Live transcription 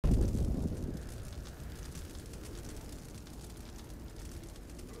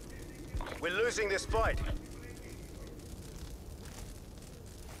We're losing this fight.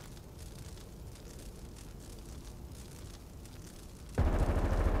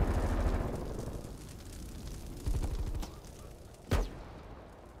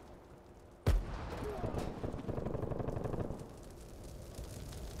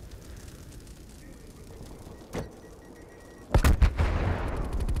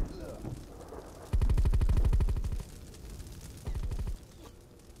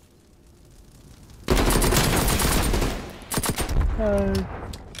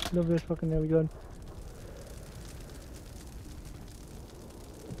 Love this fucking nail gun.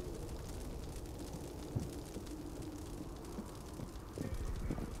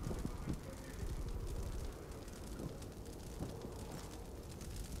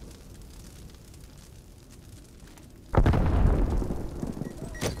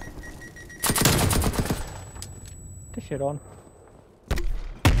 This shit on.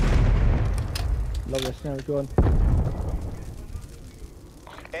 Love this nail gun.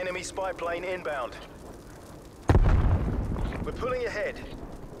 Enemy spy plane inbound. We're pulling ahead.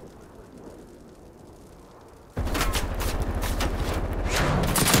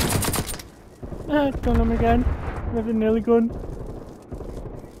 Gun him again. With the nail gun.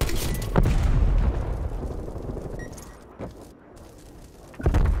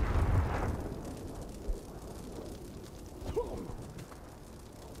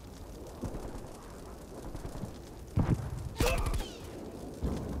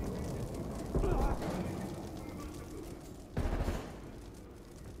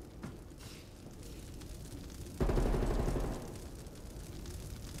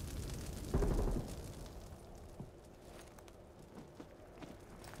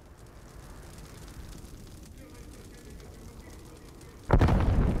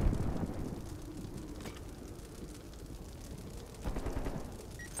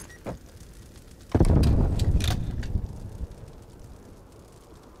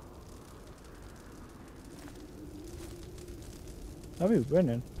 Are we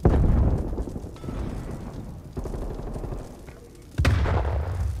winning?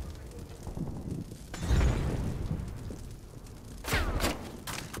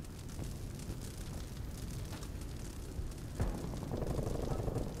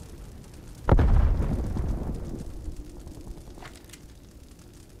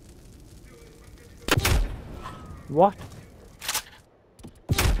 What?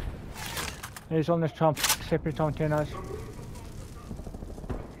 He's on this trump, separate containers.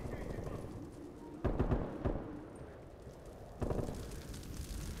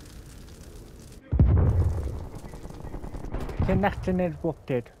 Connection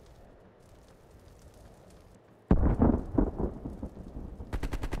interrupted.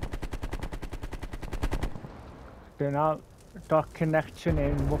 Do not dock connection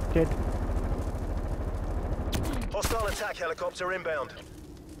interrupted. Hostile attack helicopter inbound.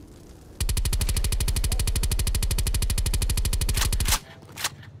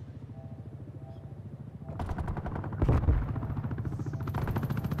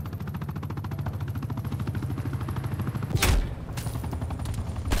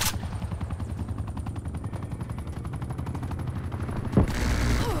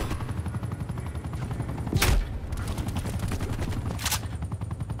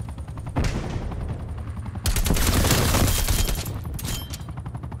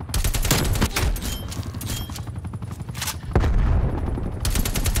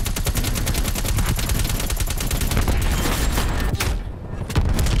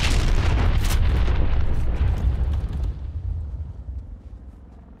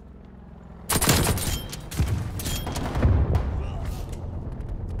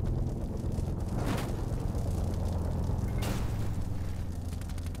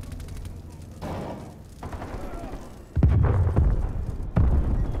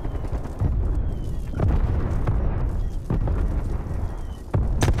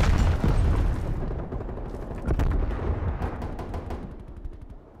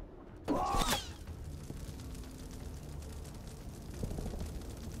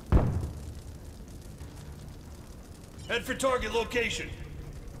 Head for target location.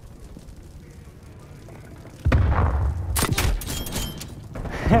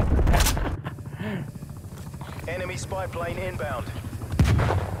 Enemy spy plane inbound.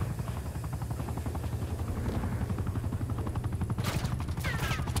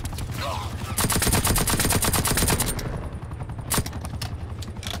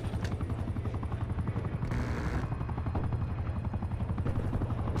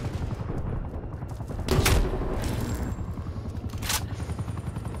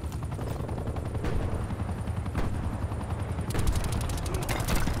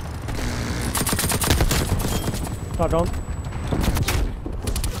 Got on.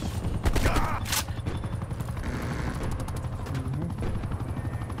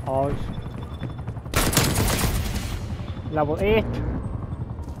 Ours. Level 8.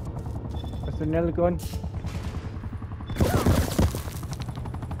 That's the nail gun.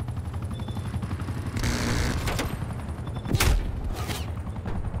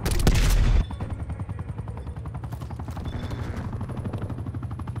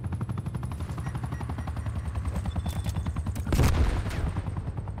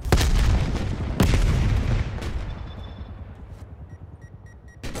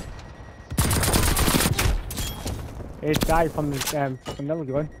 It died from the nail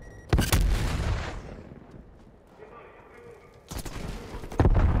gun.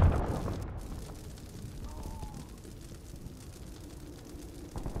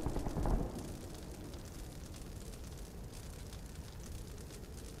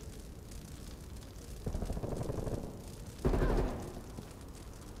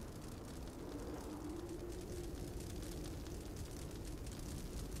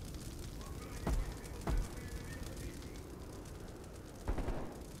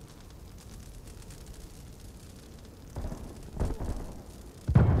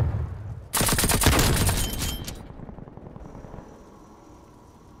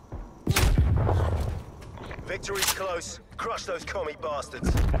 Victory's close. Crush those commie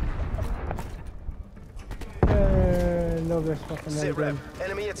bastards. Love this fucking nail Sit rep. gun.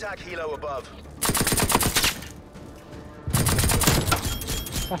 Enemy attack helo above.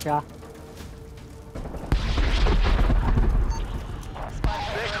 That's ya.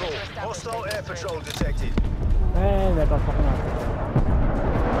 They're cool. Hostile air patrol detected. They're not fucking out.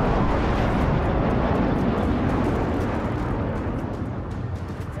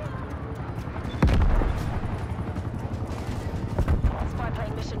 Spy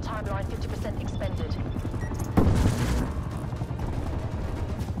plane mission timeline 50% expended.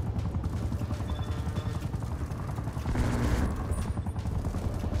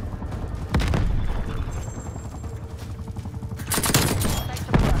 Thanks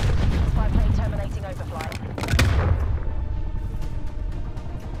for the work. Spy plane terminating overflight.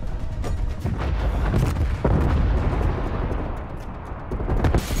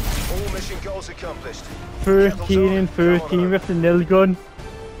 All mission goals accomplished. 13 and 13 with the nail gun.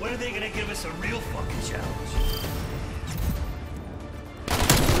 When are they gonna give us a real fucking challenge?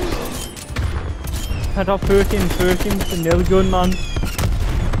 I got 13 and 13 with the nail gun, man.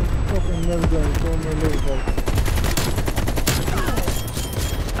 Fucking nail gun, it's unbelievable.